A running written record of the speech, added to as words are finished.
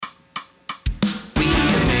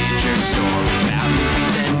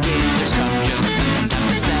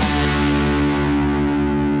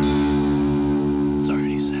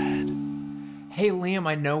Liam,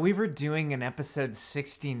 I know we were doing an episode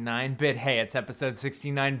 69, but hey, it's episode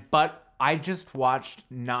 69, but I just watched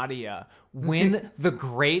Nadia win the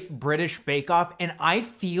Great British Bake Off, and I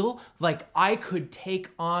feel like I could take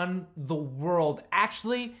on the world.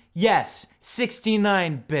 Actually, yes,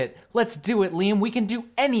 69-bit. Let's do it, Liam. We can do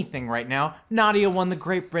anything right now. Nadia won the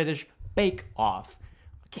Great British Bake Off.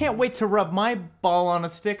 Can't wait to rub my ball on a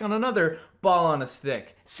stick on another ball on a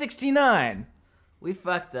stick. 69. We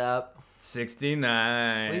fucked up.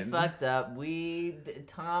 69. We fucked up.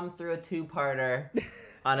 Tom threw a two-parter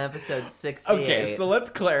on episode 68. Okay, so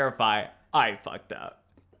let's clarify. I fucked up.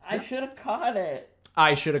 I should have caught it.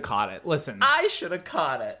 I should have caught it. Listen. I should have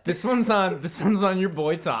caught it. This one's on your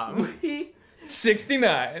boy Tom.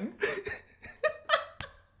 69.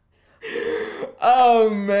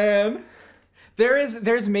 Oh man.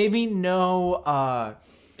 There's maybe no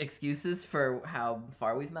excuses for how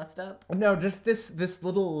far we've messed up? No, just this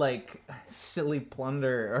little like silly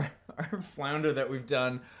plunder or flounder that we've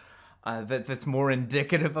done that's more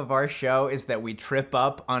indicative of our show is that we trip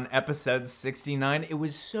up on episode 69. It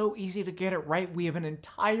was so easy to get it right. We have an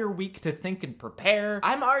entire week to think and prepare.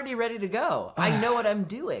 I'm already ready to go. I know what I'm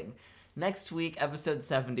doing. Next week, episode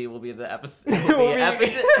 70 will be the episode.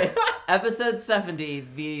 Episode 70,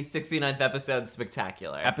 the 69th episode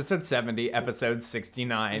spectacular. Episode 70, episode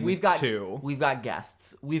 69. We've got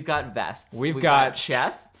guests. We've got vests. We've got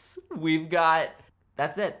chests. We've got.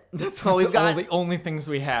 That's it. That's all we've got. The only things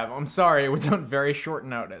we have. I'm sorry, it was on very short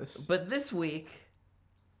notice. But this week,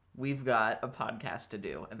 we've got a podcast to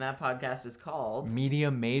do, and that podcast is called Media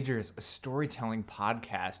Majors, a storytelling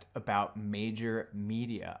podcast about major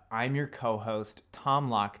media. I'm your co-host, Tom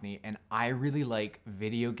Lockney, and I really like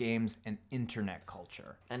video games and internet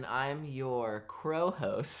culture. And I'm your crow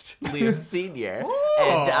host, Liam Sr. Ooh.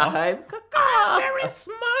 And I'm very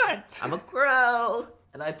smart. I'm a crow.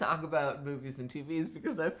 And I talk about movies and TVs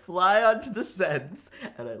because I fly onto the sets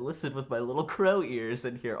and I listen with my little crow ears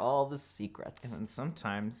and hear all the secrets. And then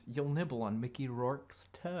sometimes you'll nibble on Mickey Rourke's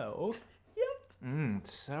toe. Yep.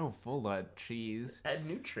 It's so full of cheese. And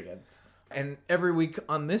nutrients. And every week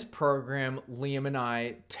on this program, Liam and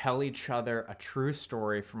I tell each other a true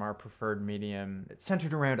story from our preferred medium. It's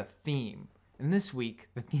centered around a theme. And this week,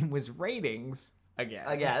 the theme was ratings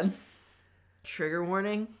again. Trigger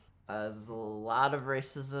warning. There's a lot of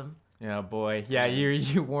racism. Oh boy. Yeah,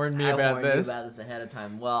 you warned me about this. I warned you about this ahead of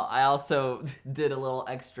time. Well, I also did a little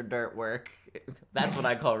extra dirt work. That's what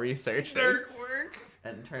I call research. Dirt work.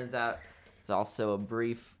 And it turns out it's also a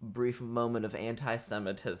brief moment of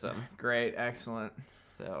anti-Semitism. Great, excellent.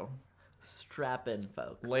 So, strap in,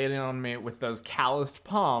 folks. Lay it on me with those calloused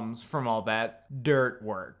palms from all that dirt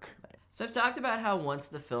work. So I've talked about how once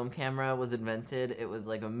the film camera was invented, it was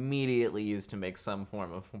like immediately used to make some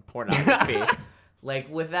form of pornography. Just... Like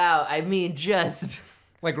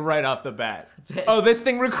right off the bat. Oh, this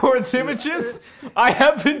thing records images? I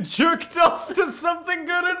haven't jerked off to something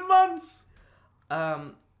good in months.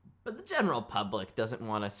 But the general public doesn't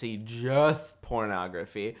want to see just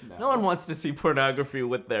pornography. No one wants to see pornography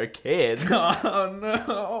with their kids. Oh,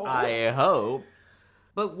 no. I hope.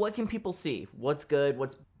 But what can people see? What's good?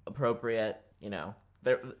 What's appropriate?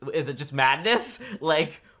 Is it just madness?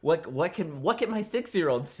 Like, what can my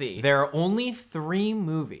 6-year-old see? There are only 3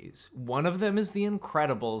 movies. One of them is The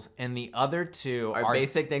Incredibles, and the other 2 are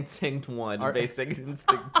Basic Instinct 1, Basic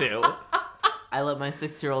Instinct 2. I let my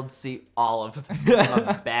 6-year-old see all of them. I'm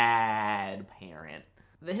a bad parent.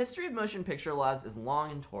 The history of motion picture laws is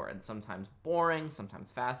long and torrid, sometimes boring, sometimes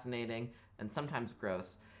fascinating, and sometimes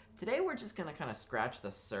gross. Today we're just going to kind of scratch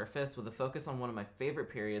the surface with a focus on one of my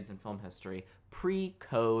favorite periods in film history,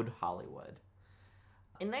 pre-code Hollywood.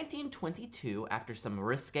 In 1922, after some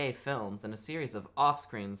risque films and a series of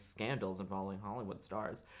off-screen scandals involving Hollywood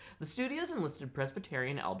stars, the studios enlisted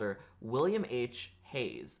Presbyterian elder William H.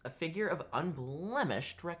 Hayes, a figure of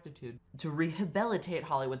unblemished rectitude, to rehabilitate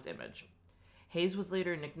Hollywood's image. Hayes was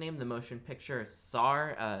later nicknamed the motion picture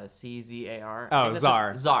czar, C-Z-A-R. Oh,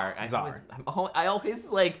 czar. Czar. I always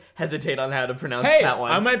hesitate on how to pronounce that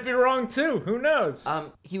one. I might be wrong too. Who knows?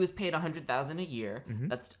 He was paid $100,000 a year. Mm-hmm.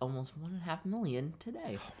 That's almost $1.5 million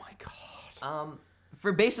today. Oh my god.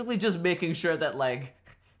 For basically just making sure that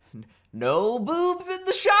no boobs in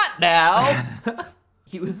the shot now.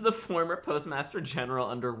 He was the former Postmaster General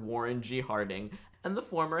under Warren G. Harding and the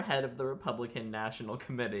former head of the Republican National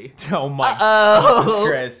Committee. Oh my Jesus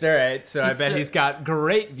Christ. All right, so I bet he's got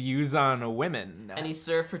great views on women. And he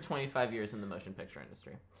served for 25 years in the motion picture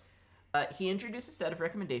industry. He introduced a set of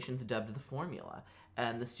recommendations dubbed the Formula,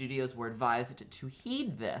 and the studios were advised to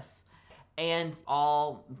heed this, and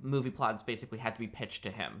all movie plots basically had to be pitched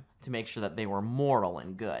to him to make sure that they were moral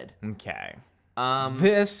and good. Okay.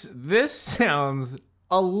 This sounds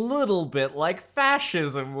a little bit like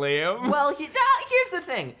fascism, Liam. Well, here's the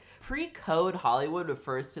thing. Pre-code Hollywood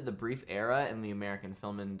refers to the brief era in the American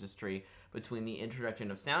film industry between the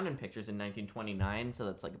introduction of sound in pictures in 1929, so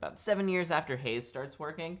that's like about 7 years after Hays starts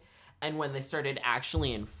working, and when they started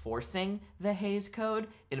actually enforcing the Hays Code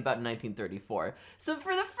in about 1934. So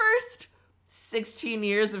for the first 16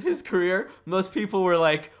 years of his career, most people were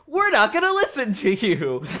like, we're not gonna listen to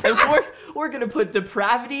you. And we're gonna put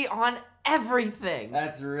depravity on everything.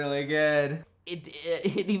 That's really good.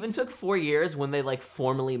 It even took 4 years when they like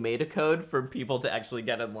formally made a code for people to actually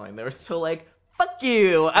get in line. They were still like, fuck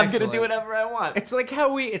you, I'm gonna do whatever I want. It's like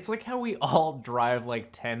how we all drive like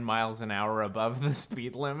 10 miles an hour above the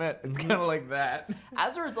speed limit. It's kind of like that.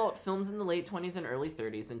 As a result, films in the late 20s and early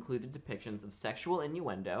 30s included depictions of sexual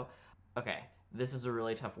innuendo. Okay, this is a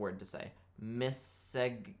really tough word to say.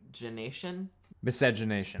 Miscegenation?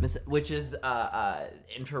 Miscegenation. Which is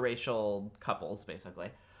interracial couples, basically.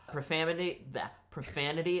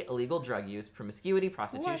 Profanity, illegal drug use, promiscuity,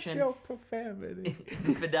 prostitution, What's your profanity?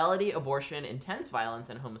 infidelity, abortion, intense violence,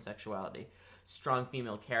 and homosexuality. Strong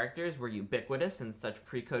female characters were ubiquitous in such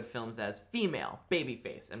pre-code films as Female,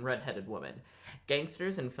 Babyface, and Red-Headed Woman.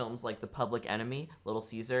 Gangsters in films like The Public Enemy, Little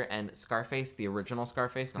Caesar, and Scarface, the original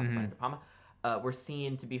Scarface, not the Brian De Palma, were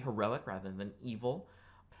seen to be heroic rather than evil.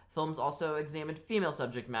 Films also examined female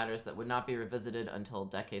subject matters that would not be revisited until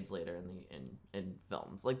decades later in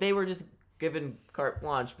films. Like, they were just given carte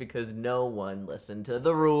blanche because no one listened to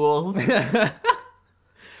the rules.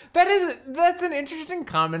 That's an interesting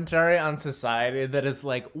commentary on society that is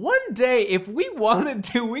like, one day, if we wanted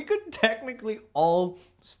to, we could technically all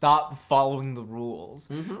stop following the rules.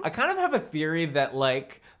 I kind of have a theory that,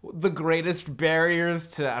 like, the greatest barriers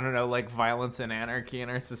to, I don't know, like, violence and anarchy in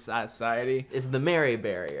our society is the Mary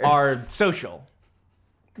barriers. Are social.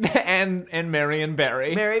 and Marion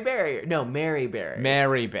Barry. Mary Barry. No, Mary Barry.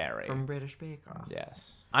 Mary Barry. From British Bake Off.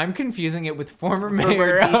 Yes. I'm confusing it with former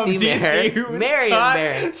mayor of DC who was Marion caught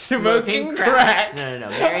Barry smoking crack. No.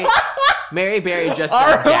 Mary Barry just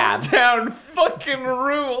Our does dabs. hometown fucking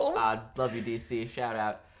rules. Love you, DC. Shout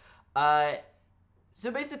out. So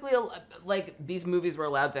basically, like, these movies were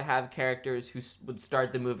allowed to have characters who would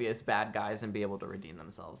start the movie as bad guys and be able to redeem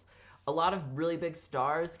themselves. A lot of really big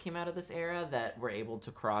stars came out of this era that were able to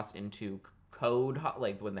cross into code,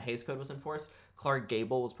 like when the Hays Code was enforced. Clark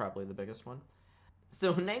Gable was probably the biggest one. So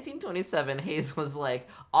in 1927, Hays was like,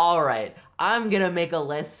 all right, I'm going to make a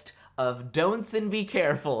list of don'ts and be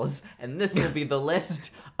carefuls, and this will be the list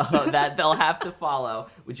that they'll have to follow.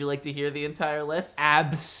 Would you like to hear the entire list?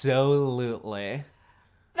 Absolutely.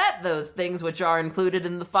 That those things which are included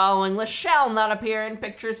in the following list shall not appear in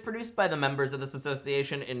pictures produced by the members of this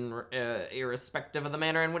association irrespective of the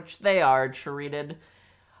manner in which they are treated.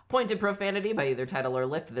 Pointed profanity by either title or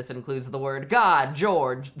lip. This includes the word God,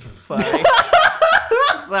 George.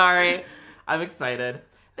 Sorry. I'm excited.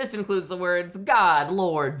 This includes the words God,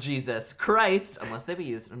 Lord, Jesus, Christ, unless they be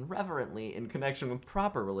used irreverently in connection with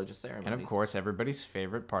proper religious ceremonies. And of course, everybody's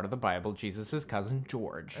favorite part of the Bible, Jesus' cousin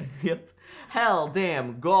George. Yep. Hell,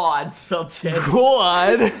 damn, God, spelled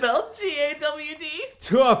God. Spelled G-A-W-D.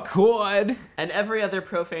 To God. And every other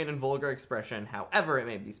profane and vulgar expression, however it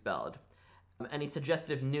may be spelled. Any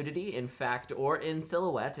suggestive nudity in fact or in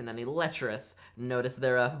silhouette, and any lecherous notice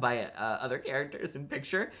thereof by other characters in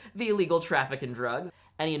picture, the illegal traffic in drugs,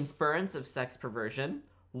 any inference of sex perversion,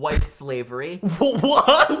 white slavery.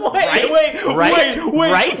 What? Wait.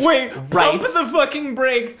 Pump the fucking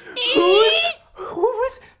brakes. Who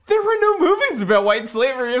was? There were no movies about white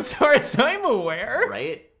slavery as far as I'm aware.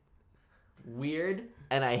 Right? Weird,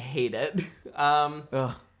 and I hate it.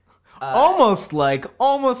 Almost like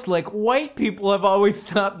white people have always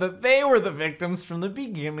thought that they were the victims from the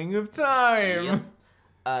beginning of time. Yep.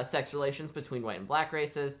 Sex relations between white and black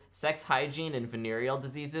races, sex hygiene and venereal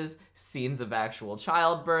diseases, scenes of actual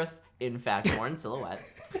childbirth, in fact, more in silhouette.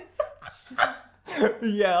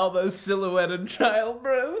 Yeah, all those silhouetted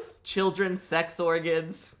childbirth. Children's sex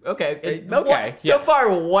organs. Okay. Okay. So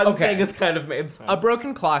far, one thing has kind of made sense. A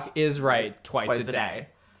broken clock is right twice a day.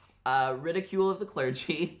 Ridicule of the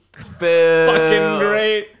clergy. Boo. Fucking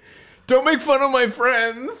great. Don't make fun of my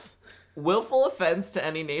friends. Willful offense to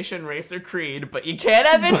any nation, race, or creed, but you can't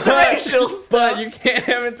have interracial stuff. But you can't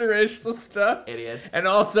have interracial stuff. Idiots. And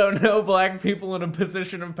also no black people in a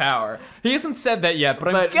position of power. He hasn't said that yet,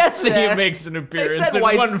 but I'm guessing he makes an appearance in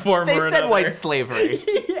one form or another. They said white slavery.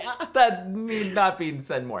 Yeah. That need not be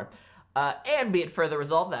said more. And be it further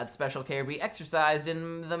resolved that special care be exercised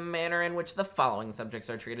in the manner in which the following subjects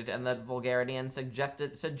are treated, and that vulgarity and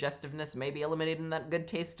suggestiveness may be eliminated, and that good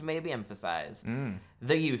taste may be emphasized.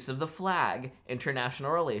 The use of the flag,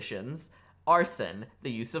 international relations, arson,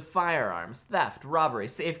 the use of firearms, theft, robbery,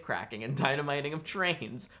 safecracking, and dynamiting of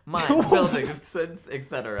trains, mines, buildings,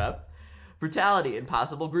 etc. Brutality and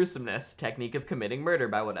possible gruesomeness, technique of committing murder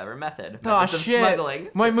by whatever method. Oh Methods of shit! smuggling.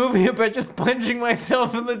 My movie about just punching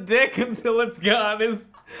myself in the dick until it's gone is,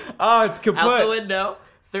 it's kaput. Out the window.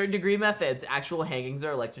 Third-degree methods, actual hangings or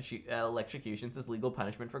electrocutions as legal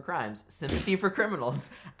punishment for crimes. Sympathy for criminals,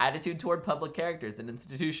 attitude toward public characters and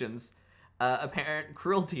institutions. Apparent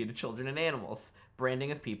cruelty to children and animals. Branding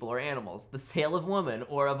of people or animals. The sale of woman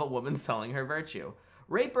or of a woman selling her virtue.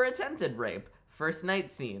 Rape or attempted rape. First night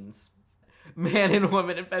scenes. Man and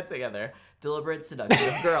woman in bed together. Deliberate seduction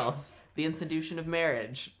of girls. The institution of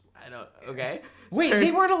marriage. Okay. Wait,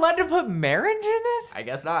 they weren't allowed to put marriage in it? I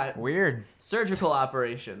guess not. Weird. Surgical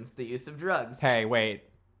operations. The use of drugs. Hey, wait.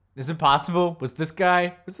 Is it possible? Was this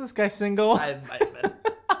guy single?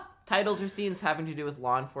 Titles or scenes having to do with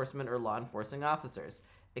law enforcement or law enforcing officers.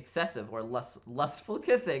 Excessive or lustful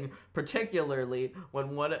kissing, particularly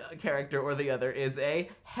when one character or the other is a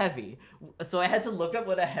heavy. So I had to look up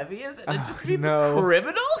what a heavy is, and it just means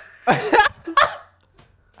criminal?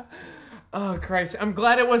 Oh, Christ. I'm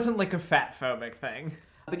glad it wasn't like a fat phobic thing.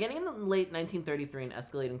 Beginning in the late 1933 and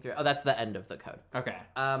escalating through... Oh, that's the end of the code. Okay.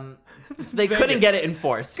 So they couldn't get it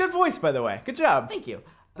enforced. Good voice, by the way. Good job. Thank you.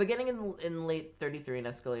 Beginning in late 33 and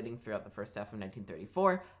escalating throughout the first half of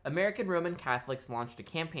 1934, American Roman Catholics launched a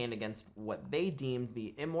campaign against what they deemed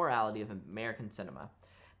the immorality of American cinema.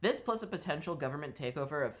 This, plus a potential government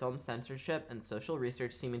takeover of film censorship and social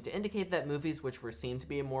research seeming to indicate that movies which were seen to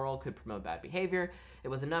be immoral could promote bad behavior, it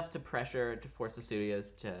was enough to force the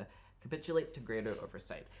studios to capitulate to greater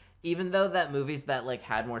oversight. Even though that movies that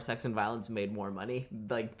had more sex and violence made more money,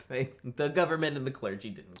 the government and the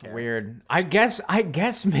clergy didn't care. Weird. I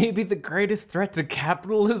guess maybe the greatest threat to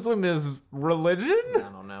capitalism is religion? I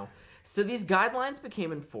don't know. So these guidelines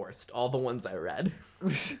became enforced, all the ones I read.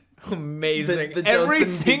 Amazing. The Every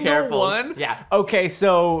don'ts and be single carefuls. one? Yeah. Okay,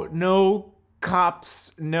 so no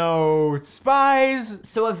cops, no spies.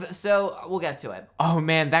 So we'll get to it. Oh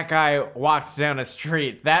man, that guy walked down a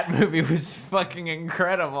street. That movie was fucking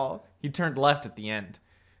incredible. He turned left at the end.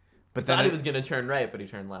 But then Thought he was gonna turn right, but he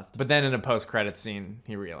turned left. But then in a post-credit scene,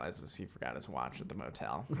 he realizes he forgot his watch at the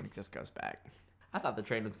motel. He just goes back. I thought the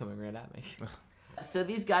train was coming right at me. So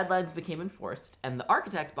these guidelines became enforced, and the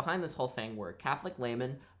architects behind this whole thing were Catholic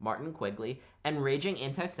layman Martin Quigley and raging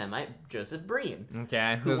anti-Semite Joseph Breen,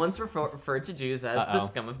 Okay. who once referred to Jews as the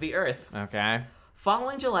scum of the earth. Okay.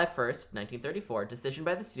 Following July 1st, 1934, decision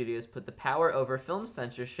by the studios put the power over film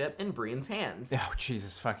censorship in Breen's hands. Oh,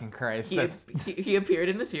 Jesus fucking Christ. He appeared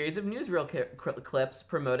in a series of newsreel clips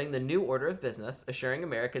promoting the new order of business, assuring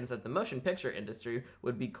Americans that the motion picture industry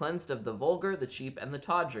would be cleansed of the vulgar, the cheap, and the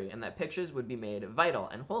tawdry, and that pictures would be made vital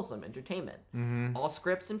and wholesome entertainment. Mm-hmm. All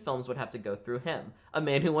scripts and films would have to go through him, a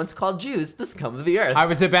man who once called Jews the scum of the earth. I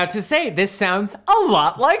was about to say, this sounds a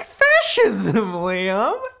lot like fascism,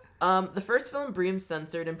 Liam. The first film Breen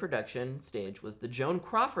censored in production stage was the Joan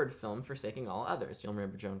Crawford film Forsaking All Others. You'll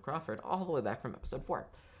remember Joan Crawford all the way back from episode 4.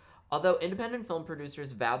 Although independent film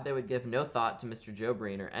producers vowed they would give no thought to Mr. Joe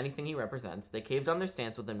Breen or anything he represents, they caved on their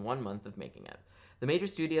stance within 1 month of making it. The major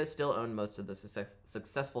studios still owned most of the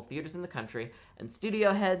successful theaters in the country, and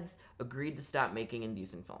studio heads agreed to stop making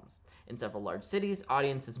indecent films. In several large cities,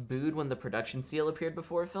 audiences booed when the production seal appeared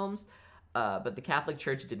before films, but the Catholic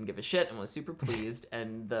Church didn't give a shit and was super pleased,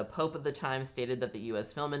 and the Pope of the time stated that the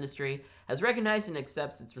U.S. film industry has recognized and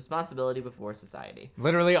accepts its responsibility before society.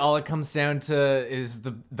 Literally, all it comes down to is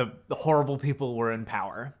the horrible people were in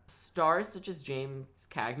power. Stars such as James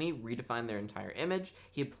Cagney redefined their entire image.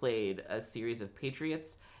 He played a series of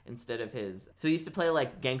patriots instead of his... So he used to play,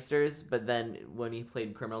 gangsters, but then when he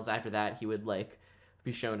played criminals after that, he would,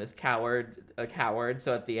 be shown as a coward,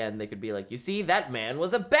 so at the end they could be like, you see, that man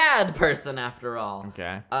was a bad person after all.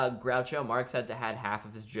 Okay. Groucho Marx had to have half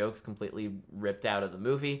of his jokes completely ripped out of the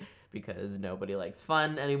movie because nobody likes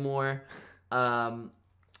fun anymore.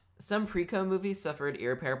 Some pre-co movies suffered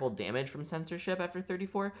irreparable damage from censorship after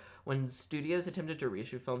 34. When studios attempted to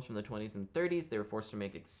reissue films from the 20s and 30s, they were forced to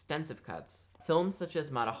make extensive cuts. Films such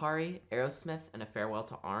as Mata Hari, Aerosmith, and A Farewell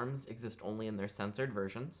to Arms exist only in their censored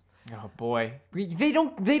versions. Oh boy, they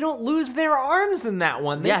don't lose their arms in that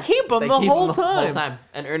one. They keep them the whole time.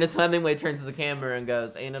 And Ernest Hemingway turns to the camera and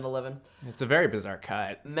goes, "Ain't it 11?" It's a very bizarre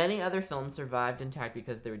cut. Many other films survived intact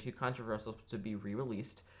because they were too controversial to be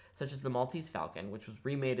re-released. such as the Maltese Falcon, which was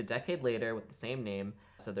remade a decade later with the same name,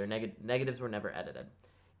 so their negatives were never edited.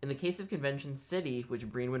 In the case of Convention City, which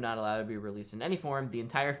Breen would not allow to be released in any form, the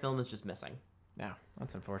entire film is just missing. Yeah,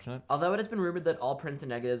 that's unfortunate. Although it has been rumored that all prints and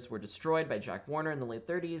negatives were destroyed by Jack Warner in the late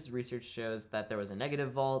 30s, research shows that there was a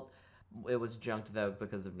negative vault. It was junked, though,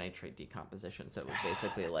 because of nitrate decomposition, so it was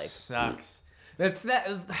basically like... Sucks. That's that.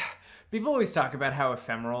 People always talk about how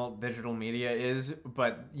ephemeral digital media is,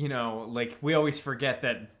 but, you know, like, we always forget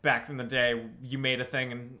that back in the day, you made a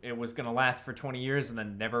thing and it was going to last for 20 years and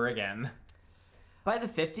then never again. By the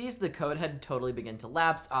 50s, the code had totally begun to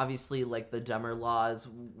lapse. Obviously, like, the dumber laws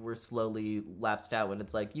were slowly lapsed out when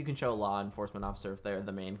it's like, you can show a law enforcement officer if they're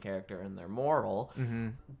the main character and they're moral. Mm-hmm.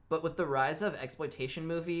 But with the rise of exploitation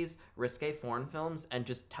movies, risque foreign films, and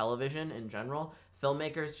just television in general,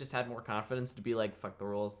 filmmakers just had more confidence to be like, fuck the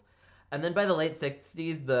rules. And then by the late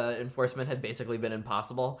 60s, the enforcement had basically been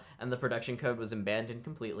impossible, and the production code was abandoned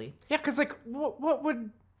completely. Yeah, because, like,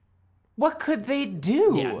 what could they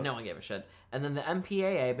do? Yeah, no one gave a shit. And then the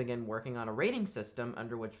MPAA began working on a rating system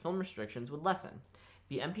under which film restrictions would lessen.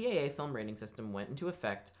 The MPAA film rating system went into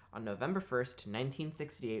effect on November 1st,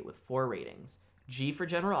 1968 with 4 ratings. G for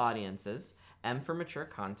general audiences, M for mature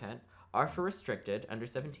content, R for restricted, under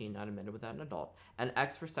 17, not admitted without an adult, and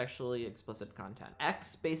X for sexually explicit content.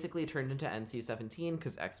 X basically turned into NC-17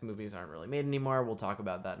 because X movies aren't really made anymore. We'll talk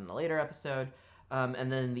about that in a later episode.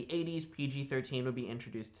 And then in the 80s, PG-13 would be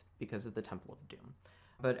introduced because of the Temple of Doom.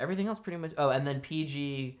 But everything else pretty much... Oh, and then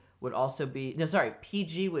PG would also be... No, sorry,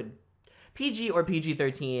 PG or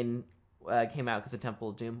PG-13 came out because of Temple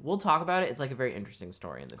of Doom. We'll talk about it. It's like a very interesting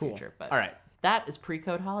story in the future. But all right. That is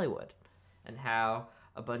pre-code Hollywood. And how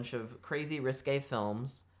a bunch of crazy risque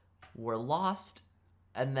films were lost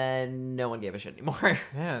and then no one gave a shit anymore.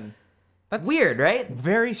 Man. That's weird, right?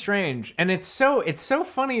 Very strange. And it's so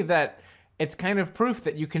funny that it's kind of proof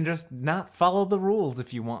that you can just not follow the rules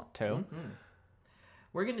if you want to. Mm-hmm.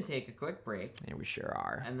 We're going to take a quick break. Yeah, we sure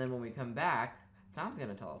are. And then when we come back, Tom's going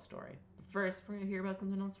to tell a story. But first, we're going to hear about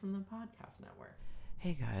something else from the podcast network.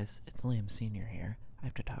 Hey guys, it's Liam Sr. here. I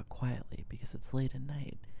have to talk quietly because it's late at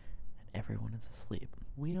night and everyone is asleep.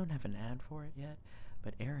 We don't have an ad for it yet,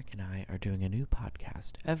 but Eric and I are doing a new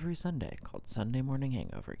podcast every Sunday called Sunday Morning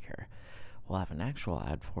Hangover Cure. We'll have an actual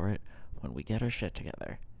ad for it when we get our shit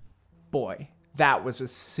together. Boy, that was a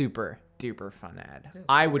super duper fun ad.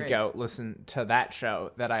 I would go listen to that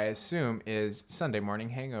show that I assume is Sunday Morning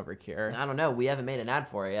Hangover Cure. I don't know. We haven't made an ad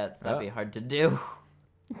for it yet, so that'd be hard to do.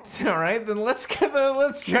 All right, then let's try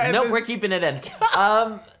Nope, this. we're keeping it in.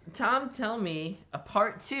 Tom, tell me a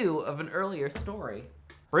part 2 of an earlier story.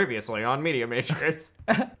 Previously on Media Makers.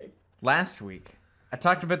 Last week, I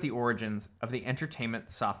talked about the origins of the Entertainment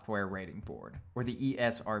Software Rating Board, or the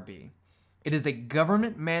ESRB. It is a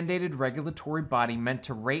government-mandated regulatory body meant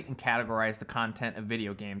to rate and categorize the content of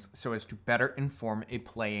video games so as to better inform a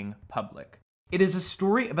playing public. It is a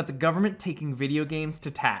story about the government taking video games to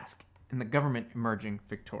task and the government emerging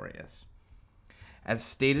victorious. As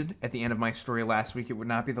stated at the end of my story last week, it would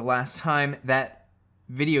not be the last time that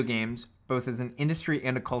video games, both as an industry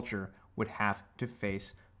and a culture, would have to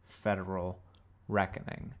face federal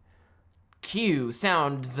reckoning. Cue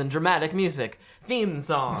sounds and dramatic music. Theme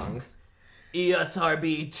song.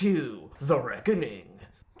 ESRB 2, The Reckoning.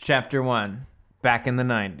 Chapter 1, back in the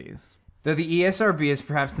 90s. Though the ESRB is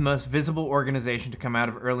perhaps the most visible organization to come out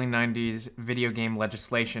of early 90s video game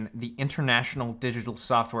legislation, the International Digital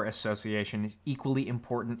Software Association is equally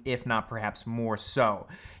important, if not perhaps more so.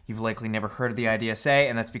 You've likely never heard of the IDSA,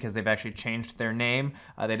 and that's because they've actually changed their name.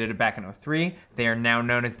 They did it back in 2003. They are now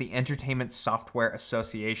known as the Entertainment Software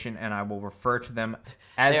Association, and I will refer to them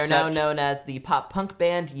as such. They are now known as the pop-punk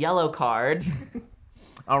band Yellow Card.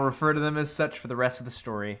 I'll refer to them as such for the rest of the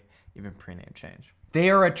story, even pre-name change. They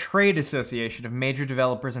are a trade association of major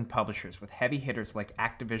developers and publishers with heavy hitters like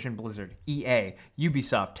Activision Blizzard, EA,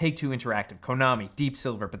 Ubisoft, Take-Two Interactive, Konami, Deep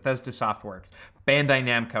Silver, Bethesda Softworks, Bandai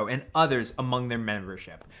Namco, and others among their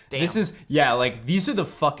membership. Damn. These are the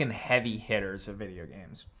fucking heavy hitters of video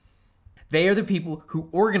games. They are the people who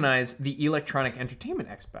organize the Electronic Entertainment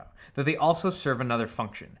Expo, though they also serve another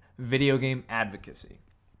function, video game advocacy.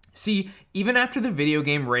 See, even after the Video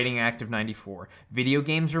Game Rating Act of '94, video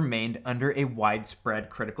games remained under a widespread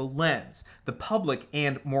critical lens. The public,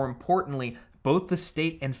 and more importantly, both the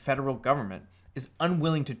state and federal government, is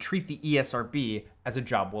unwilling to treat the ESRB as a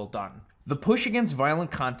job well done. The push against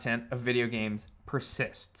violent content of video games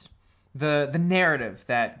persists. The narrative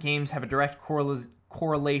that games have a direct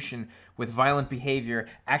correlation with violent behavior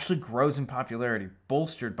actually grows in popularity,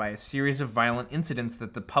 bolstered by a series of violent incidents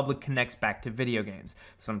that the public connects back to video games,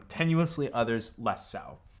 some tenuously, others less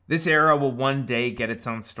so. This era will one day get its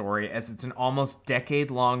own story, as it's an almost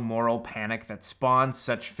decade-long moral panic that spawns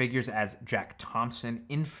such figures as Jack Thompson,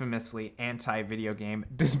 infamously anti-video game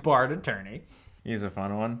disbarred attorney. He's a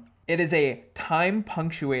fun one. It is a time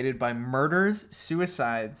punctuated by murders,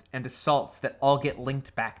 suicides, and assaults that all get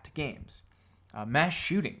linked back to games. Mass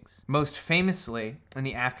shootings, most famously in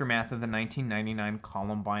the aftermath of the 1999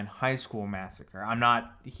 Columbine High School massacre. I'm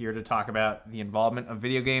not here to talk about the involvement of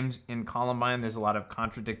video games in Columbine. There's a lot of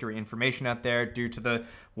contradictory information out there due to the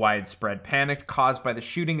widespread panic caused by the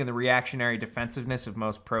shooting and the reactionary defensiveness of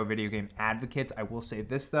most pro-video game advocates. I will say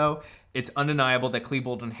this, though. It's undeniable that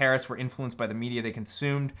Klebold and Harris were influenced by the media they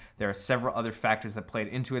consumed. There are several other factors that played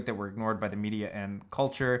into it that were ignored by the media and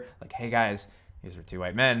culture. Like, hey guys, these are two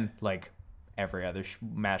white men. Like, every other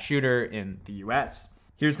mass shooter in the US.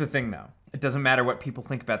 Here's the thing, though. It doesn't matter what people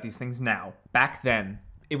think about these things now. Back then,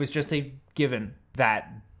 it was just a given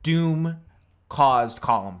that Doom caused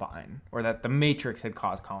Columbine, or that the Matrix had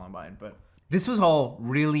caused Columbine, but this was all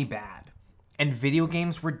really bad, and video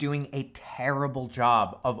games were doing a terrible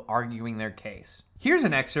job of arguing their case. Here's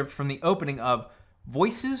an excerpt from the opening of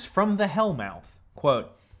Voices from the Hellmouth.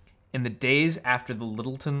 Quote, "In the days after the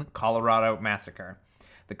Littleton, Colorado massacre,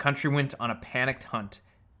 the country went on a panicked hunt.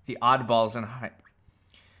 The oddballs in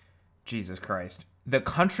Jesus Christ. The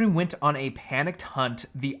country went on a panicked hunt,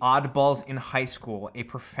 the oddballs in high school, a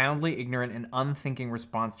profoundly ignorant and unthinking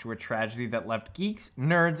response to a tragedy that left geeks,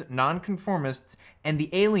 nerds, nonconformists, and the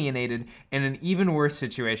alienated in an even worse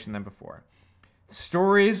situation than before.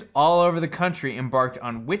 Stories all over the country embarked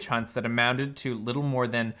on witch hunts that amounted to little more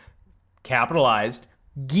than capitalized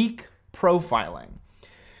geek profiling."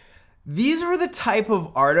 These were the type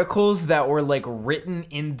of articles that were like written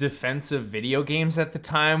in defense of video games at the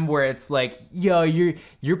time, where it's like, yo,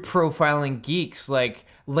 you're profiling geeks like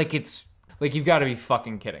it's like, you've got to be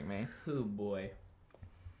fucking kidding me. Oh boy.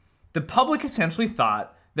 The public essentially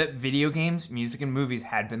thought that video games, music, and movies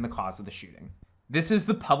had been the cause of the shooting. This is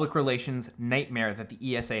the public relations nightmare that the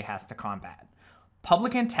ESA has to combat.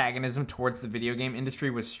 Public antagonism towards the video game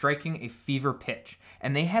industry was striking a fever pitch,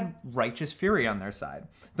 and they had righteous fury on their side.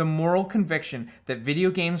 The moral conviction that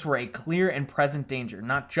video games were a clear and present danger,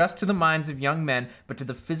 not just to the minds of young men, but to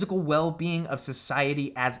the physical well-being of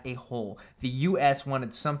society as a whole. The U.S.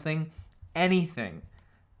 wanted something, anything,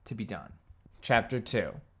 to be done. Chapter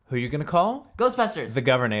 2. Who you gonna call? Ghostbusters. The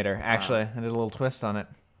Governator. Actually, I did a little twist on it.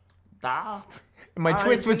 Ah. My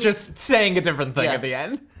twist was just saying a different thing at the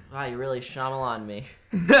end. Wow, you really Shyamalan me.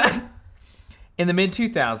 In the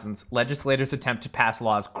mid-2000s, legislators attempt to pass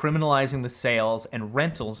laws criminalizing the sales and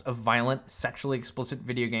rentals of violent, sexually explicit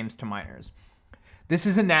video games to minors. This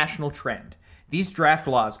is a national trend. These draft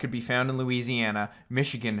laws could be found in Louisiana,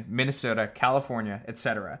 Michigan, Minnesota, California,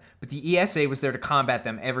 etc., but the ESA was there to combat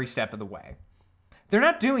them every step of the way. They're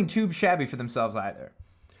not doing too shabby for themselves either.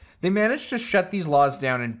 They managed to shut these laws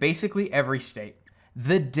down in basically every state.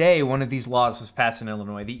 The day one of these laws was passed in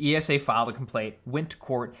Illinois, the ESA filed a complaint, went to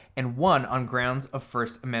court, and won on grounds of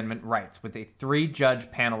First Amendment rights, with a 3-judge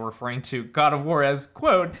panel referring to God of War as,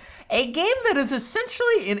 quote, "a game that is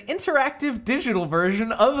essentially an interactive digital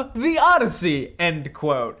version of The Odyssey," end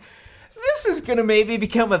quote. This is gonna maybe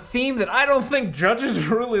become a theme that I don't think judges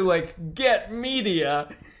really, get media.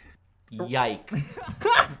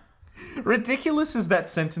 Yikes. Ridiculous as that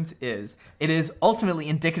sentence is, it is ultimately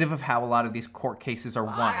indicative of how a lot of these court cases are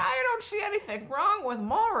won. I don't see anything wrong with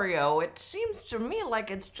Mario. It seems to me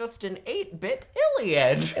like it's just an 8-bit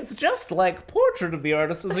Iliad. It's just like Portrait of the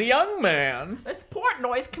Artist as a Young Man. It's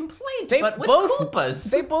Portnoy's Complaint, They but with both-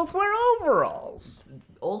 Koopas. They both wear overalls.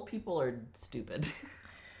 Old people are stupid.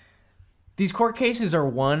 These court cases are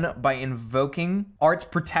won by invoking arts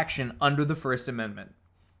protection under the First Amendment.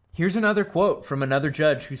 Here's another quote from another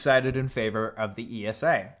judge who sided in favor of the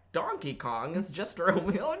ESA. Donkey Kong is just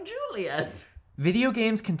Romeo and Juliet. Video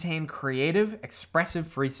games contain creative, expressive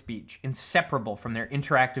free speech, inseparable from their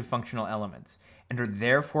interactive functional elements, and are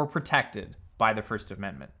therefore protected by the First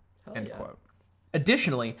Amendment. End quote.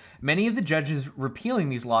 Additionally, many of the judges repealing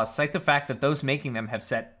these laws cite the fact that those making them have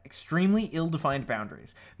set extremely ill-defined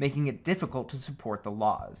boundaries, making it difficult to support the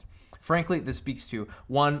laws. Frankly, this speaks to,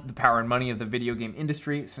 one, the power and money of the video game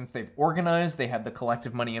industry. Since they've organized, they have the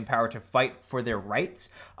collective money and power to fight for their rights.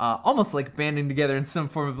 Almost like banding together in some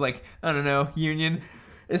form of, union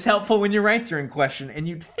is helpful when your rights are in question. And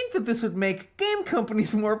you'd think that this would make game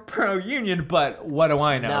companies more pro-union, but what do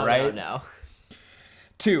I know, right? No.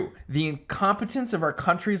 2, the incompetence of our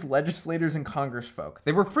country's legislators and congressfolk.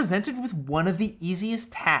 They were presented with one of the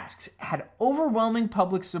easiest tasks, had overwhelming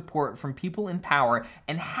public support from people in power,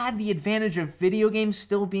 and had the advantage of video games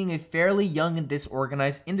still being a fairly young and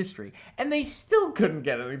disorganized industry. And they still couldn't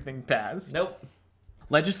get anything passed. Nope.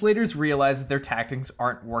 Legislators realize that their tactics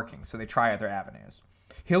aren't working, so they try other avenues.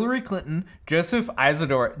 Hillary Clinton, Joseph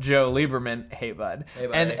Isidore, Joe Lieberman, hey bud,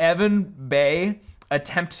 and Evan Bayh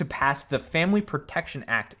attempt to pass the Family Protection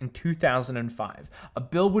Act in 2005, a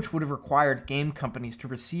bill which would have required game companies to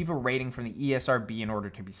receive a rating from the ESRB in order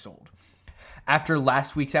to be sold. After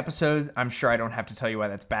last week's episode, I'm sure I don't have to tell you why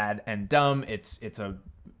that's bad and dumb. It's a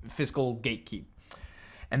fiscal gatekeep.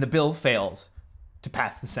 And the bill fails to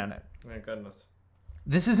pass the Senate. Thank goodness.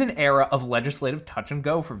 This is an era of legislative touch and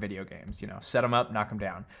go for video games. Set them up, knock them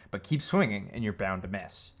down, but keep swinging and you're bound to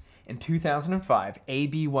miss. In 2005,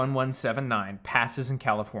 AB 1179 passes in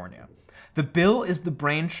California. The bill is the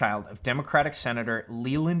brainchild of Democratic Senator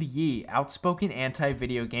Leland Yee, outspoken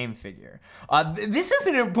anti-video game figure. This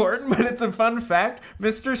isn't important, but it's a fun fact.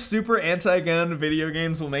 Mr. Super Anti-Gun Video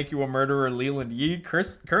Games Will Make You a Murderer Leland Yee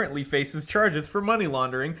currently faces charges for money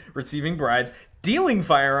laundering, receiving bribes, dealing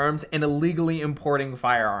firearms, and illegally importing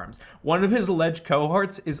firearms. One of his alleged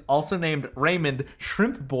cohorts is also named Raymond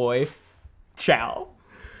Shrimp Boy Chow.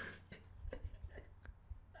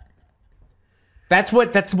 That's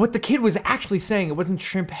what the kid was actually saying. It wasn't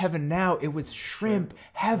Shrimp Heaven Now. It was Shrimp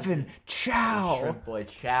Heaven Chow. Shrimp Boy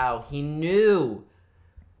Chow. He knew.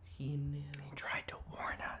 He tried to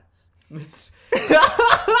warn us.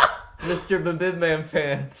 Mr. Bim Man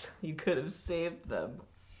fans, you could have saved them.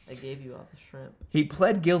 I gave you all the shrimp. He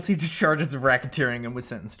pled guilty to charges of racketeering and was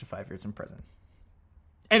sentenced to 5 years in prison.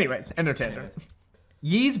 Anyways, end of tangent.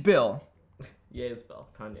 Yee's bill... Ye's bill.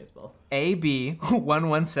 Kanye's bill. AB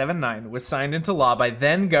 1179 was signed into law by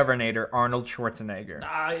then-Governor Arnold Schwarzenegger.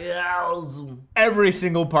 Every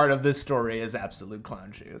single part of this story is absolute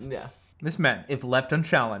clown shoes. Yeah. This meant, if left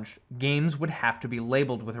unchallenged, games would have to be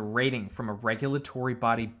labeled with a rating from a regulatory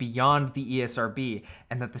body beyond the ESRB,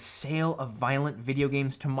 and that the sale of violent video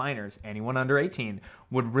games to minors, anyone under 18,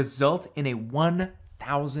 would result in a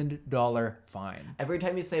 $1,000 fine. Every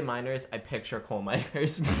time you say minors, I picture coal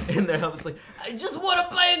miners in their homes. Like, I just want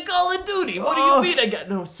to play a Call of Duty. What do you mean? I got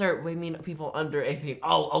no, sir. We mean people under 18.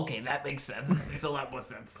 Oh, okay, that makes sense. That makes a lot more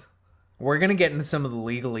sense. We're going to get into some of the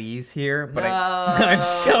legalese here, but I'm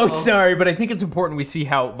so sorry, but I think it's important we see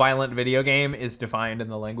how violent video game is defined in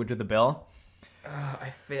the language of the bill.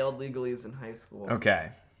 I failed legalese in high school.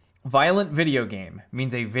 Okay. Violent video game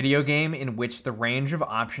means a video game in which the range of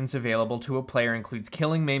options available to a player includes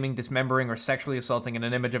killing, maiming, dismembering, or sexually assaulting an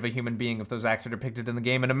image of a human being if those acts are depicted in the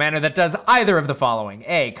game in a manner that does either of the following.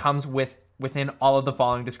 A, comes within all of the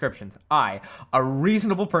following descriptions. I, a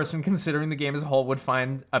reasonable person considering the game as a whole would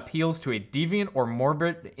find appeals to a deviant or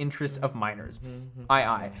morbid interest of minors.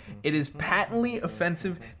 II, it is patently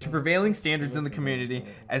offensive to prevailing standards in the community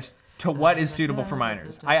as to what is suitable for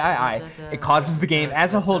minors. III, it causes the game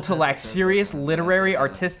as a whole to lack serious literary,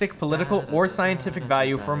 artistic, political, or scientific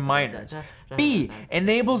value for minors. B,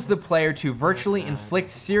 enables the player to virtually inflict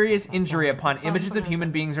serious injury upon images of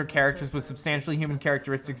human beings or characters with substantially human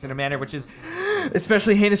characteristics in a manner which is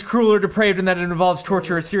especially heinous, cruel, or depraved, and that it involves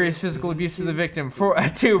torture or serious physical abuse to the victim.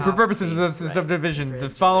 2, for purposes of the subdivision, the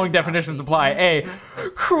following definitions apply. A,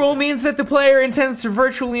 cruel means that the player intends to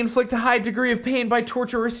virtually inflict a high degree of pain by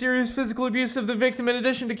torture or serious physical abuse of the victim in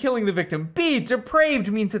addition to killing the victim. B,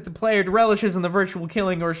 depraved means that the player relishes in the virtual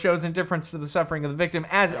killing or shows indifference to the suffering of the victim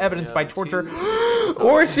as evidenced by torture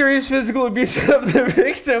or serious physical abuse of the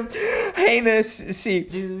victim. Heinous, C,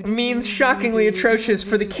 means shockingly atrocious.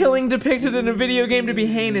 For the killing depicted in a video game to be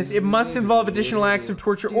heinous, it must involve additional acts of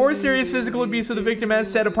torture or serious physical abuse of the victim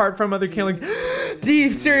as set apart from other killings.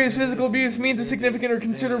 D, serious physical abuse means a significant or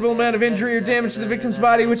considerable amount of injury or damage to the victim's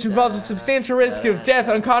body which involves a substantial risk of death,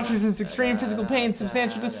 unconsciousness, extreme physical pain,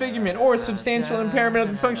 substantial disfigurement, or substantial impairment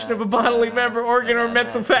of the function of a bodily member, organ, or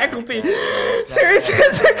mental faculty. Serious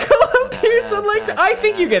physical abuse. I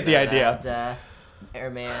think you get the idea.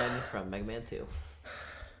 Airman from Mega Man 2.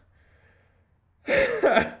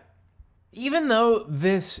 Even though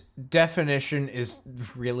this definition is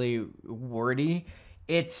really wordy,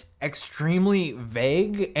 it's extremely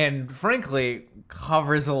vague and frankly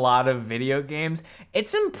covers a lot of video games.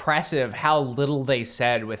 It's impressive how little they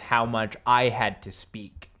said with how much I had to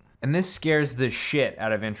speak. And this scares the shit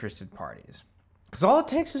out of interested parties. Because all it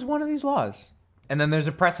takes is one of these laws. And then there's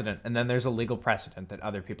a precedent, and then there's a legal precedent that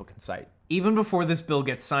other people can cite. Even before this bill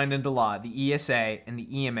gets signed into law, the ESA and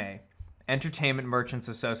the EMA, Entertainment Merchants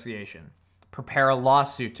Association, prepare a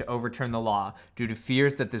lawsuit to overturn the law due to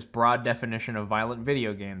fears that this broad definition of violent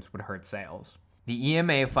video games would hurt sales. The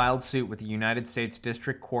EMA filed suit with the United States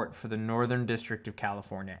District Court for the Northern District of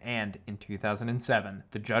California, and in 2007,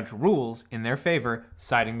 the judge rules in their favor,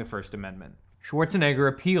 citing the First Amendment. Schwarzenegger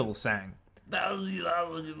appeals, saying,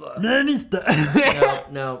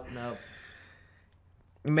 No.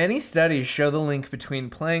 Many studies show the link between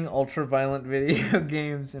playing ultra-violent video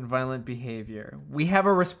games and violent behavior. We have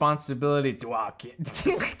a responsibility to our kids,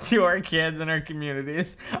 to our kids and our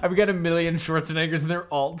communities. I've got a million Schwarzeneggers and they're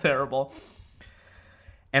all terrible.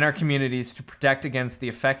 And our communities to protect against the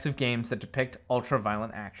effects of games that depict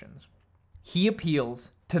ultra-violent actions. He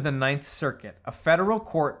appeals to the Ninth Circuit, a federal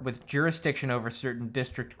court with jurisdiction over certain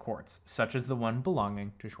district courts, such as the one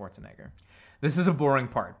belonging to Schwarzenegger. This is a boring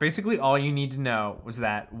part. Basically, all you need to know was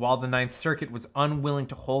that while the Ninth Circuit was unwilling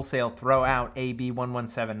to wholesale throw out AB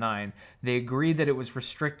 1179, they agreed that it was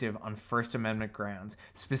restrictive on First Amendment grounds,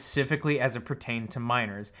 specifically as it pertained to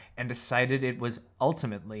minors, and decided it was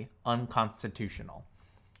ultimately unconstitutional.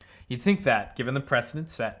 You'd think that, given the precedent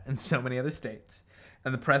set in so many other states,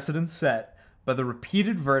 and the precedent set by the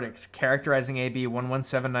repeated verdicts characterizing AB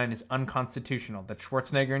 1179 as unconstitutional, that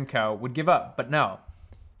Schwarzenegger and co. would give up, but no,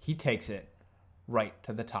 he takes it right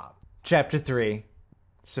to the top. Chapter 3,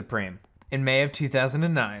 Supreme. In May of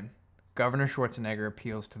 2009, Governor Schwarzenegger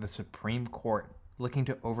appeals to the Supreme Court, looking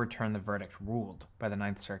to overturn the verdict ruled by the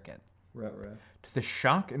Ninth Circuit. To the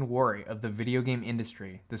shock and worry of the video game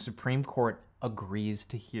industry, the Supreme Court agrees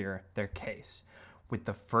to hear their case, with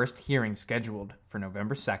the first hearing scheduled for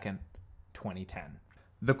November 2nd, 2010.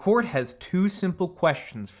 The court has two simple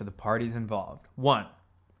questions for the parties involved. 1.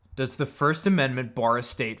 Does the First Amendment bar a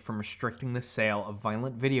state from restricting the sale of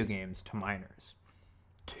violent video games to minors?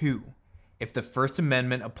 2. If the First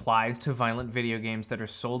Amendment applies to violent video games that are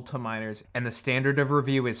sold to minors and the standard of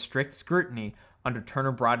review is strict scrutiny under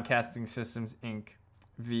Turner Broadcasting Systems, Inc.,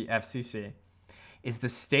 v. FCC, is the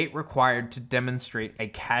state required to demonstrate a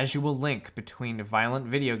causal link between violent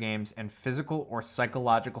video games and physical or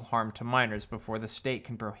psychological harm to minors before the state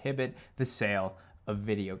can prohibit the sale of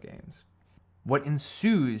video games? What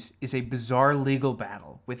ensues is a bizarre legal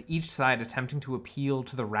battle, with each side attempting to appeal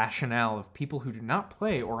to the rationale of people who do not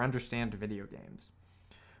play or understand video games.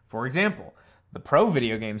 For example, the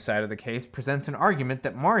pro-video game side of the case presents an argument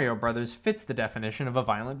that Mario Brothers fits the definition of a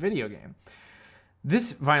violent video game.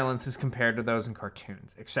 This violence is compared to those in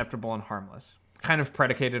cartoons, acceptable and harmless. Kind of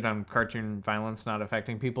predicated on cartoon violence not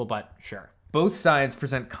affecting people, but sure. Both sides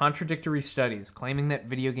present contradictory studies claiming that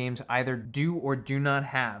video games either do or do not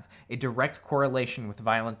have a direct correlation with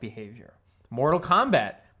violent behavior. Mortal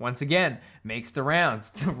Kombat, once again, makes the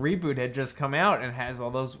rounds. The reboot had just come out and has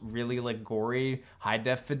all those really gory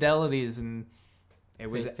high-def fidelities, and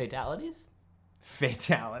it was fatalities.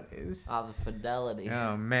 The fidelity.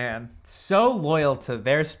 Oh man, so loyal to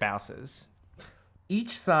their spouses.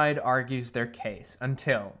 Each side argues their case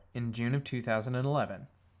until, in June of 2011,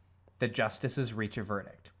 the justices reach a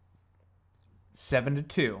verdict.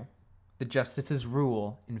 7-2, the justices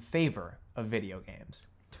rule in favor of video games.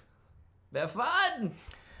 They're fun!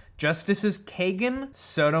 Justices Kagan,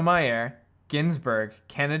 Sotomayor, Ginsburg,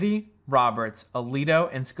 Kennedy, Roberts, Alito,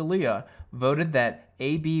 and Scalia voted that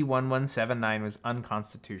AB 1179 was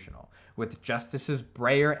unconstitutional, with Justices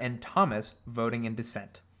Breyer and Thomas voting in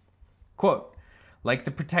dissent. Quote, like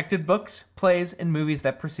the protected books, plays, and movies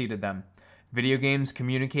that preceded them, video games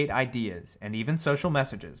communicate ideas and even social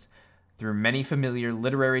messages through many familiar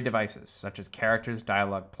literary devices, such as characters,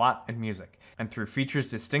 dialogue, plot, and music, and through features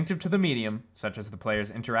distinctive to the medium, such as the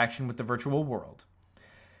player's interaction with the virtual world.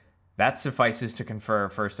 That suffices to confer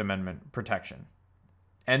First Amendment protection.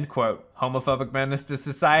 End quote. Homophobic menace to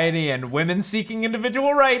society and women seeking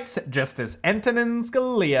individual rights, Justice Antonin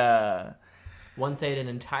Scalia. Once ate an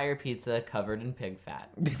entire pizza covered in pig fat.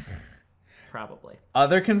 Probably.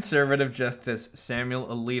 Other conservative Justice Samuel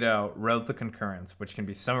Alito wrote the concurrence, which can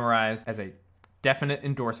be summarized as a definite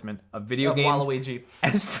endorsement of video games Waluigi.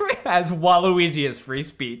 as Waluigi as free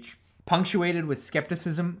speech, punctuated with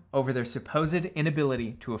skepticism over their supposed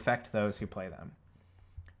inability to affect those who play them.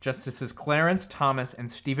 Justices Clarence Thomas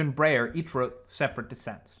and Stephen Breyer each wrote separate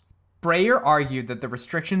dissents. Breyer argued that the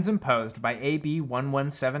restrictions imposed by AB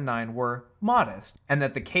 1179 were modest, and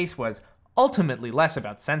that the case was ultimately less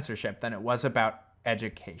about censorship than it was about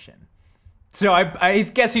education. So I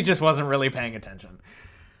guess he just wasn't really paying attention.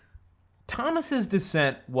 Thomas's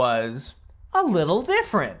dissent was a little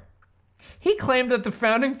different. He claimed that the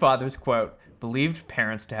Founding Fathers, quote, believed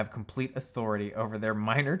parents to have complete authority over their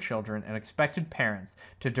minor children and expected parents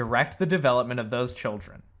to direct the development of those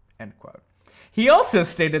children, end quote. He also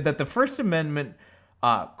stated that the First Amendment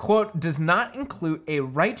quote, does not include a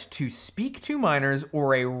right to speak to minors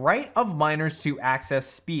or a right of minors to access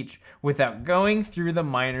speech without going through the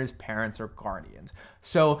minor's parents or guardians.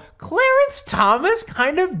 So Clarence Thomas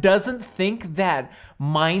kind of doesn't think that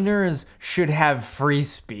minors should have free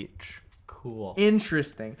speech. Cool.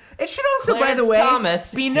 Interesting. It should also, by Clarence the way,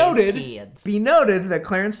 Thomas, be his noted kids. that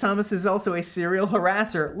Clarence Thomas is also a serial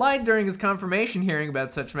harasser, lied during his confirmation hearing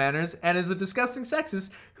about such matters, and is a disgusting sexist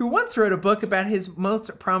who once wrote a book about his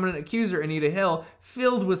most prominent accuser, Anita Hill,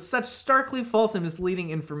 filled with such starkly false and misleading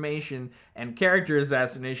information and character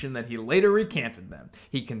assassination that he later recanted them.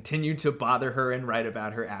 He continued to bother her and write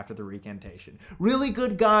about her after the recantation. Really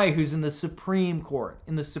good guy who's in the Supreme Court.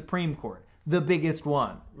 The biggest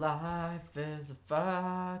one. Life is a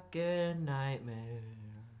fucking nightmare.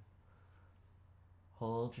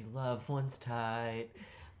 Hold your loved ones tight,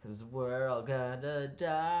 'cause we're all gonna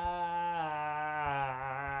die.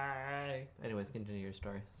 Anyways, continue your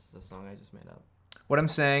story. This is a song I just made up. What I'm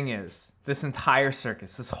saying is, this entire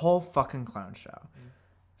circus, this whole fucking clown show,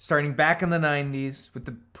 starting back in the 90s with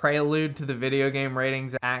the prelude to the Video Game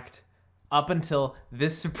Ratings Act, up until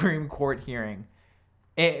this Supreme Court hearing,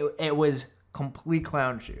 it was complete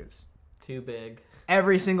clown shoes. Too big.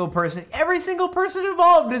 Every single person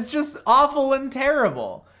involved is just awful and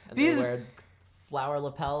terrible. And they wear flower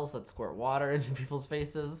lapels that squirt water into people's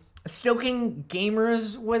faces. Stoking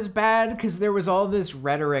gamers was bad because there was all this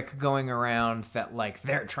rhetoric going around that like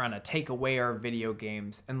they're trying to take away our video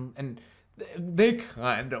games, and they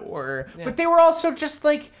kind of were, but they were also just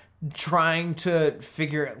like trying to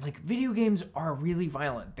figure like video games are really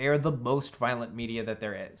violent. They are the most violent media that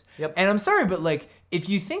there is. Yep. And I'm sorry, but like if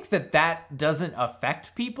you think that that doesn't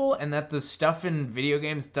affect people and that the stuff in video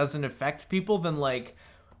games doesn't affect people, then like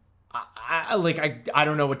I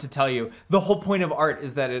don't know what to tell you. The whole point of art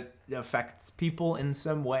is that it affects people in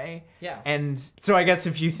some way. Yeah. And so I guess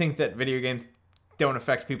if you think that video games don't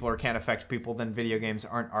affect people or can't affect people, then video games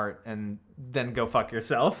aren't art, and then go fuck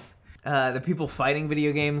yourself. The people fighting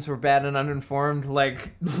video games were bad and uninformed,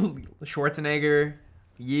 like Schwarzenegger,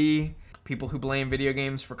 Yi, people who blame video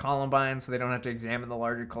games for Columbine so they don't have to examine the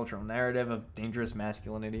larger cultural narrative of dangerous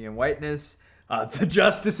masculinity and whiteness. The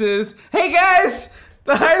justices, hey guys,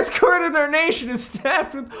 the highest court in our nation is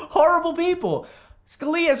staffed with horrible people.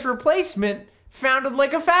 Scalia's replacement founded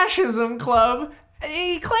like a fascism club.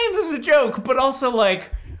 He claims it's a joke, but also like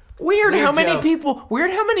weird how many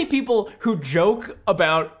people who joke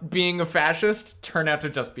about being a fascist turn out to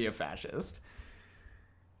just be a fascist.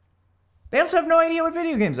 They also have no idea what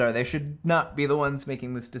video games are. They should not be the ones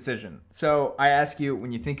making this decision. So I ask you,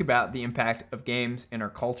 when you think about the impact of games in our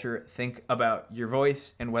culture, think about your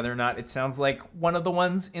voice and whether or not it sounds like one of the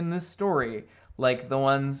ones in this story, like the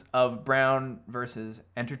ones of Brown versus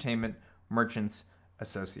Entertainment Merchants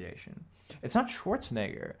Association. It's not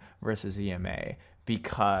Schwarzenegger versus EMA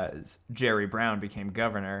because Jerry Brown became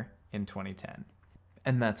governor in 2010.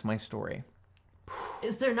 And that's my story.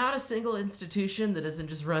 Is there not a single institution that isn't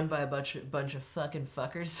just run by a bunch of fucking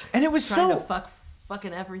fuckers? And it was trying to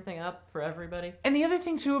fucking everything up for everybody. And the other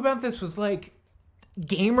thing too about this was like,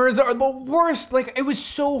 gamers are the worst. Like, it was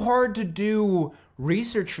so hard to do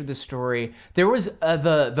research for this story. There was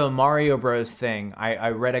the Mario Bros thing. I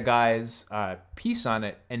read a guy's piece on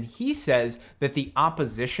it, and he says that the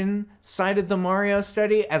opposition cited the Mario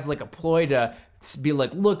study as like a ploy to be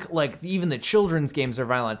like, look, like even the children's games are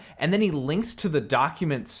violent. And then he links to the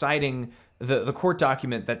document citing the court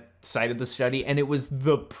document that cited the study, and it was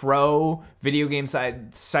the pro video game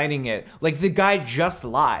side citing it. Like, the guy just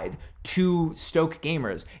lied to stoke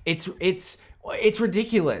gamers. It's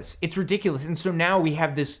ridiculous. It's ridiculous. And so now we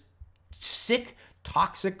have this sick,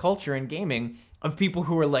 toxic culture in gaming of people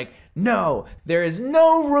who are like, no, there is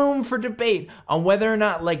no room for debate on whether or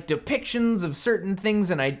not like depictions of certain things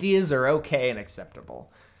and ideas are okay and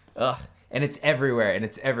acceptable. Ugh. And it's everywhere, and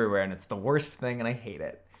it's the worst thing, and I hate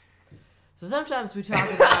it. So sometimes we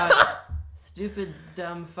talk about stupid,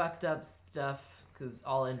 dumb, fucked up stuff because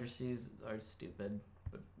all industries are stupid.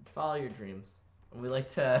 But follow your dreams. And we like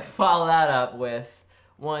to follow that up with,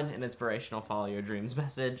 one, an inspirational follow your dreams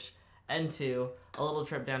message, and two, a little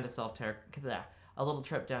trip down to self-care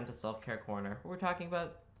corner. We're talking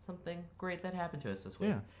about something great that happened to us this week.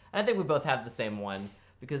 Yeah. And I think we both have the same one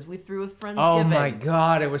because we threw with Friendsgiving. Oh my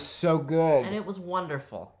God, it was so good. And it was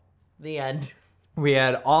wonderful. The end. We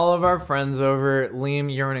had all of our friends over.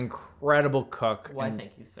 Liam, you're an incredible cook. Why,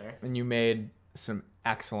 thank you, sir. And you made some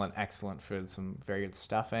excellent food, some very good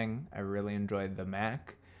stuffing. I really enjoyed the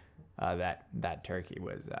mac. That turkey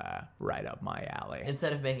was right up my alley.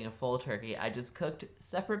 Instead of making a full turkey, I just cooked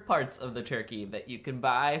separate parts of the turkey that you can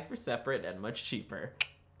buy for separate and much cheaper.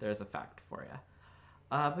 There's a fact for you.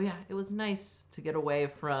 But yeah, it was nice to get away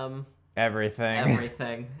from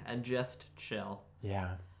Everything. and just chill.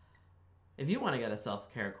 Yeah. If you want to get a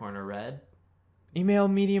self-care corner read, Email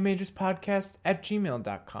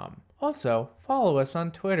MediaMajorsPodcast@gmail.com. Also, follow us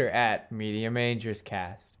on Twitter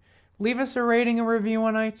 @MediaMajorsCast. Leave us a rating and review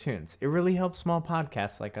on iTunes. It really helps small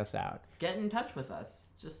podcasts like us out. get in touch with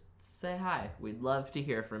us. Just say hi. We'd love to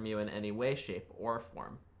hear from you in any way, shape, or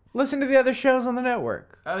form. Listen to the other shows on the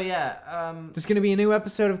network. Oh, yeah. There's going to be a new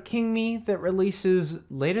episode of King Me that releases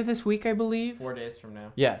later this week, I believe. 4 days from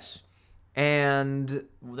now. Yes. And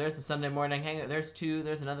There's a Sunday morning hangover.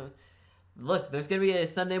 There's another. Look, there's going to be a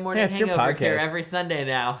Sunday morning it's your hangover here podcast. every Sunday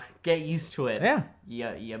now. Get used to it. yeah. You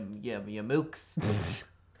mooks.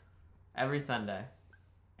 Every Sunday.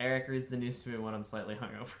 Eric reads the news to me when I'm slightly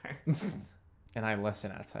hungover. And I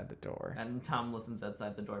listen outside the door. And Tom listens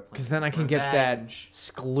outside the door. Because then I can get that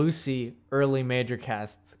exclusive early Major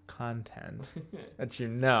Cast content that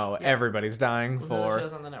everybody's dying Listen to the for.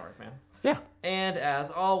 shows on the network, man. Yeah. And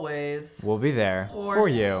as always, We'll be there For- for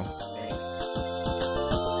you.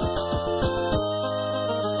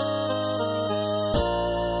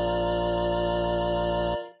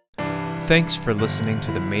 Thanks for listening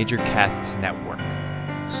to the Major Casts Network.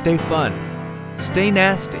 Stay fun, stay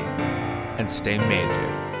nasty, and stay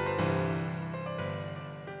major.